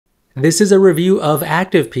This is a review of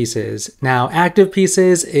Activepieces. Now,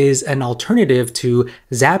 Activepieces is an alternative to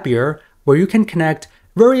Zapier where you can connect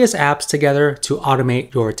various apps together to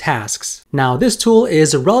automate your tasks. Now, this tool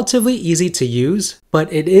is relatively easy to use,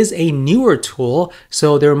 but it is a newer tool,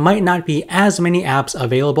 so there might not be as many apps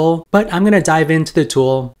available, but I'm gonna dive into the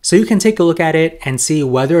tool so you can take a look at it and see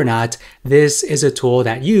whether or not this is a tool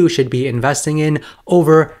that you should be investing in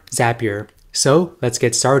over Zapier. So let's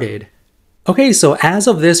get started. Okay, so as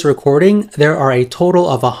of this recording, there are a total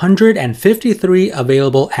of 153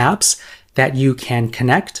 available apps that you can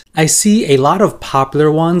connect. I see a lot of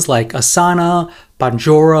popular ones like Asana,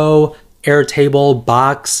 Bonjoro, Airtable,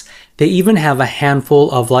 Box. They even have a handful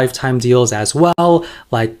of lifetime deals as well,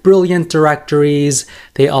 like Brilliant Directories.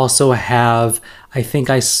 They also have, I think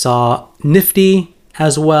I saw Nifty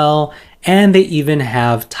as well, and they even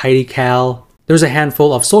have TidyCal. There's a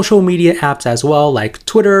handful of social media apps as well, like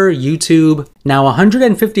Twitter, YouTube. Now,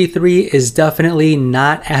 153 is definitely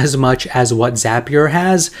not as much as what Zapier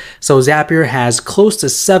has. So Zapier has close to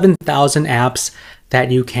 7,000 apps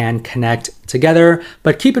that you can connect together.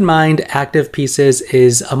 But keep in mind, Activepieces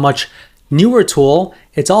is a much newer tool.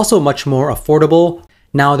 It's also much more affordable.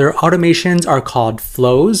 Now, their automations are called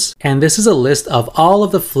flows, and this is a list of all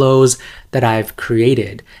of the flows that I've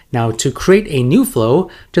created. Now, to create a new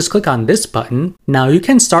flow, just click on this button. Now, you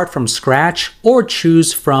can start from scratch or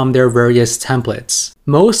choose from their various templates.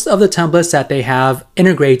 Most of the templates that they have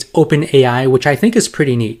integrate OpenAI, which I think is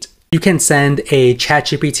pretty neat. You can send a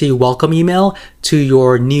ChatGPT welcome email to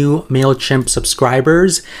your new MailChimp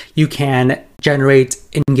subscribers. You can generate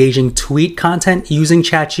engaging tweet content using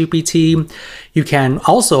ChatGPT. You can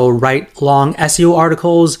also write long SEO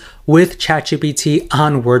articles with ChatGPT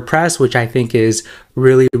on WordPress, which I think is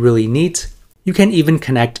really, really neat. You can even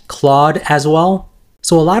connect Claude as well.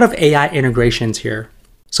 So a lot of AI integrations here.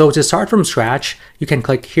 So to start from scratch, you can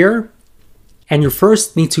click here, and you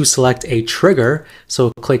first need to select a trigger.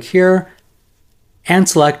 So click here and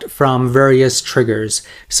select from various triggers.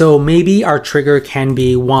 So maybe our trigger can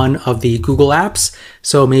be one of the Google apps.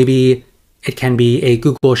 So maybe it can be a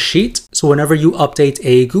Google Sheet. So whenever you update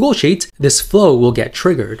a Google Sheet, this flow will get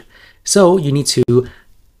triggered. So you need to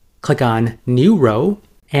click on New Row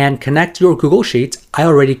and connect your Google Sheet. I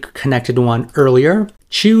already connected one earlier.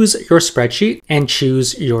 Choose your spreadsheet and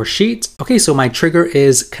choose your sheet. Okay, so my trigger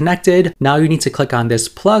is connected. Now you need to click on this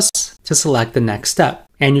plus to select the next step.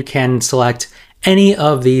 And you can select any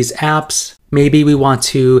of these apps. Maybe we want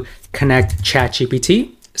to connect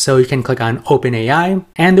ChatGPT. So you can click on OpenAI,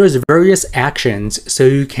 and there's various actions. So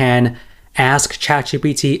you can ask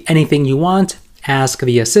ChatGPT anything you want, ask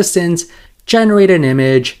the assistant, generate an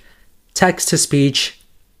image, text to speech,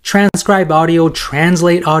 transcribe audio,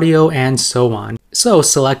 translate audio, and so on. So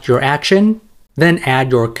select your action, then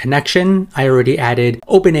add your connection. I already added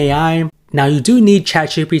OpenAI. Now you do need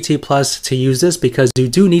ChatGPT Plus to use this because you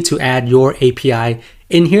do need to add your API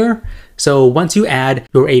in here. So once you add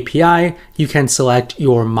your API, you can select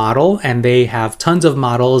your model, and they have tons of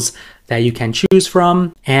models that you can choose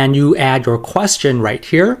from, and you add your question right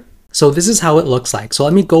here. So this is how it looks like. So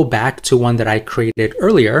let me go back to one that I created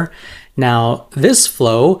earlier. Now this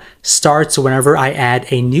flow starts whenever I add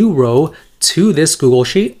a new row to this Google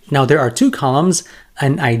Sheet. Now there are two columns,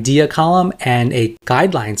 an idea column and a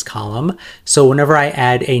guidelines column. So whenever I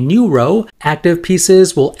add a new row,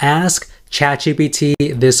 Activepieces will ask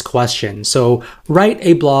ChatGPT this question. So write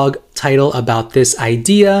a blog title about this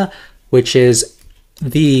idea, which is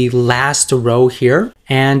the last row here.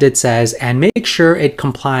 And it says, and make sure it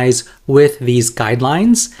complies with these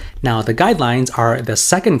guidelines. Now the guidelines are the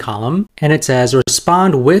second column, and it says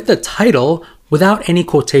respond with the title without any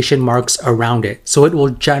quotation marks around it. So it will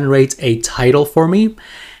generate a title for me.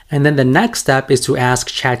 And then the next step is to ask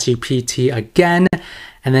ChatGPT again.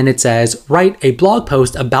 And then it says, write a blog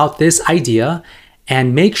post about this idea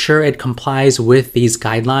and make sure it complies with these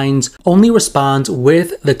guidelines. Only respond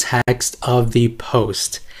with the text of the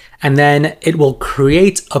post. And then it will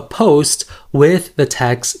create a post with the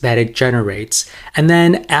text that it generates. And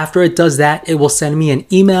then after it does that, it will send me an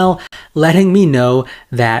email letting me know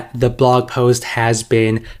that the blog post has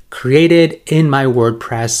been created in my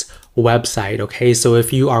WordPress website. Okay, so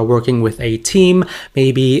if you are working with a team,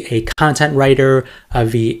 maybe a content writer, a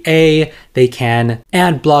VA, they can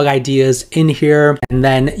add blog ideas in here, and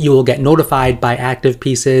then you will get notified by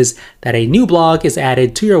Activepieces that a new blog is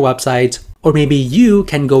added to your website. Or maybe you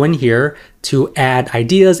can go in here to add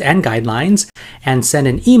ideas and guidelines and send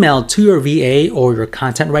an email to your VA or your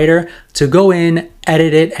content writer to go in,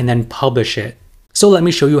 edit it, and then publish it. So let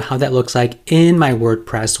me show you how that looks like in my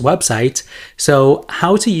WordPress website. So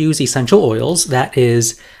how to use essential oils, that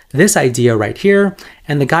is this idea right here.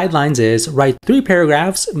 And the guidelines is write 3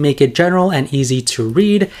 paragraphs, make it general and easy to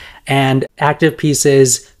read. And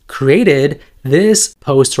Activepieces created this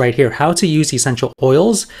post right here, how to use essential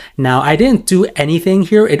oils. Now, I didn't do anything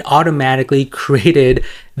here. It automatically created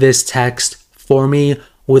this text for me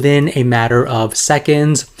within a matter of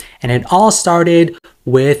seconds. And it all started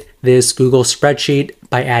with this Google spreadsheet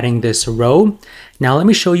by adding this row. Now, let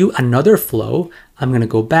me show you another flow. I'm going to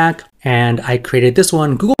go back and I created this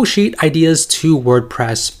one, Google Sheet Ideas to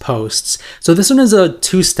WordPress Posts. So this one is a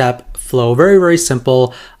 2-step flow, very, very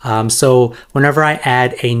simple. So whenever I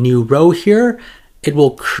add a new row here, it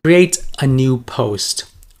will create a new post.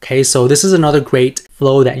 Okay, so this is another great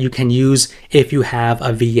flow that you can use if you have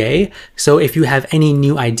a VA. So if you have any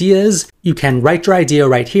new ideas, you can write your idea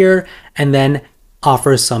right here and then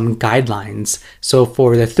offer some guidelines. So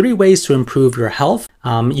for the 3 ways to improve your health,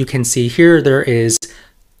 you can see here there is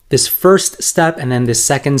this first step and then this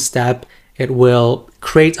second step. It will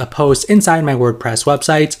create a post inside my WordPress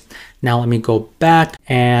website. Now let me go back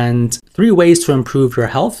and 3 ways to improve your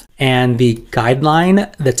health. And the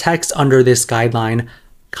guideline, the text under this guideline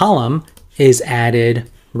column is added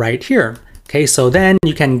right here. Okay, so then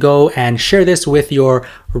you can go and share this with your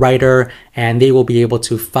writer and they will be able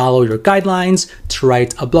to follow your guidelines to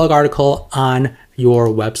write a blog article on your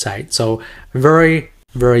website. So very,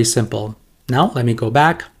 very simple. Now let me go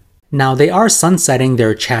back. Now they are sunsetting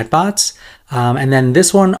their chatbots. And then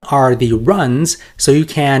this one are the runs. So you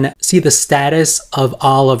can see the status of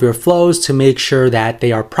all of your flows to make sure that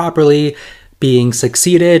they are properly being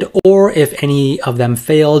succeeded, or if any of them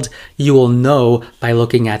failed, you will know by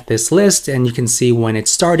looking at this list and you can see when it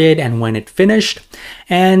started and when it finished.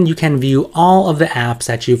 And you can view all of the apps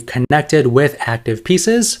that you've connected with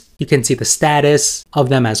Activepieces. You can see the status of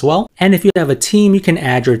them as well. And if you have a team, you can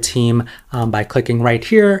add your team by clicking right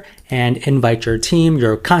here and invite your team,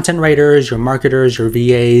 your content writers, your marketers, your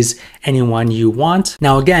VAs, anyone you want.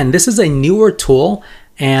 Now, again, this is a newer tool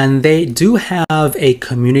and they do have a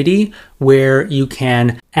community where you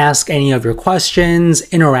can ask any of your questions,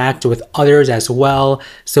 interact with others as well.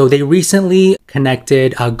 So they recently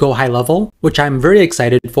connected Go High Level, which I'm very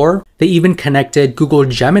excited for. They even connected Google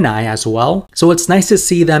Gemini as well. So it's nice to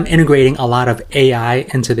see them integrating a lot of AI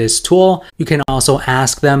into this tool. You can also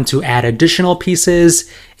ask them to add additional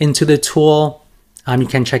pieces into the tool. You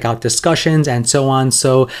can check out discussions and so on.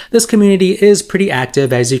 So this community is pretty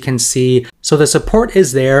active, as you can see. So the support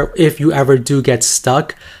is there if you ever do get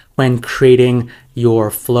stuck when creating your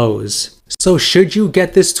flows. So should you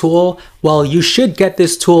get this tool? Well, you should get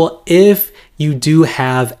this tool if you do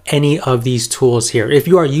have any of these tools here. If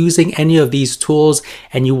you are using any of these tools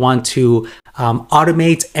and you want to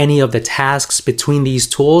automate any of the tasks between these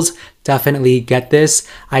tools, definitely get this.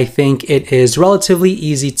 I think it is relatively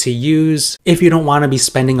easy to use. If you don't want to be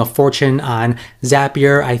spending a fortune on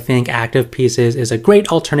Zapier, I think Activepieces is a great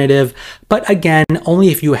alternative. But again, only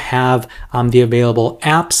if you have the available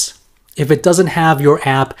apps. If it doesn't have your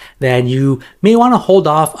app, then you may want to hold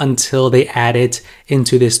off until they add it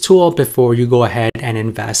into this tool before you go ahead and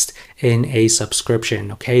invest in a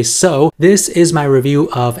subscription. Okay, so this is my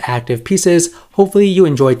review of Activepieces. Hopefully you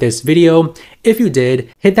enjoyed this video. If you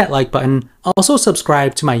did, hit that like button. Also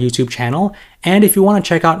subscribe to my YouTube channel. And if you want to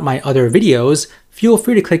check out my other videos, feel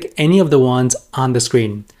free to click any of the ones on the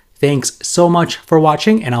screen. Thanks so much for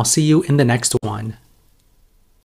watching, and I'll see you in the next one.